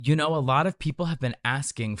You know, a lot of people have been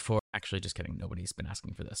asking for, actually just kidding, nobody's been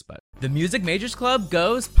asking for this, but the Music Majors Club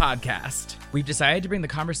Goes podcast. We've decided to bring the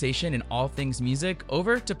conversation in all things music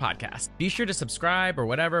over to podcast. Be sure to subscribe or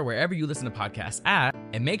whatever, wherever you listen to podcasts at,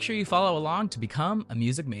 and make sure you follow along to become a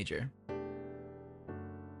music major.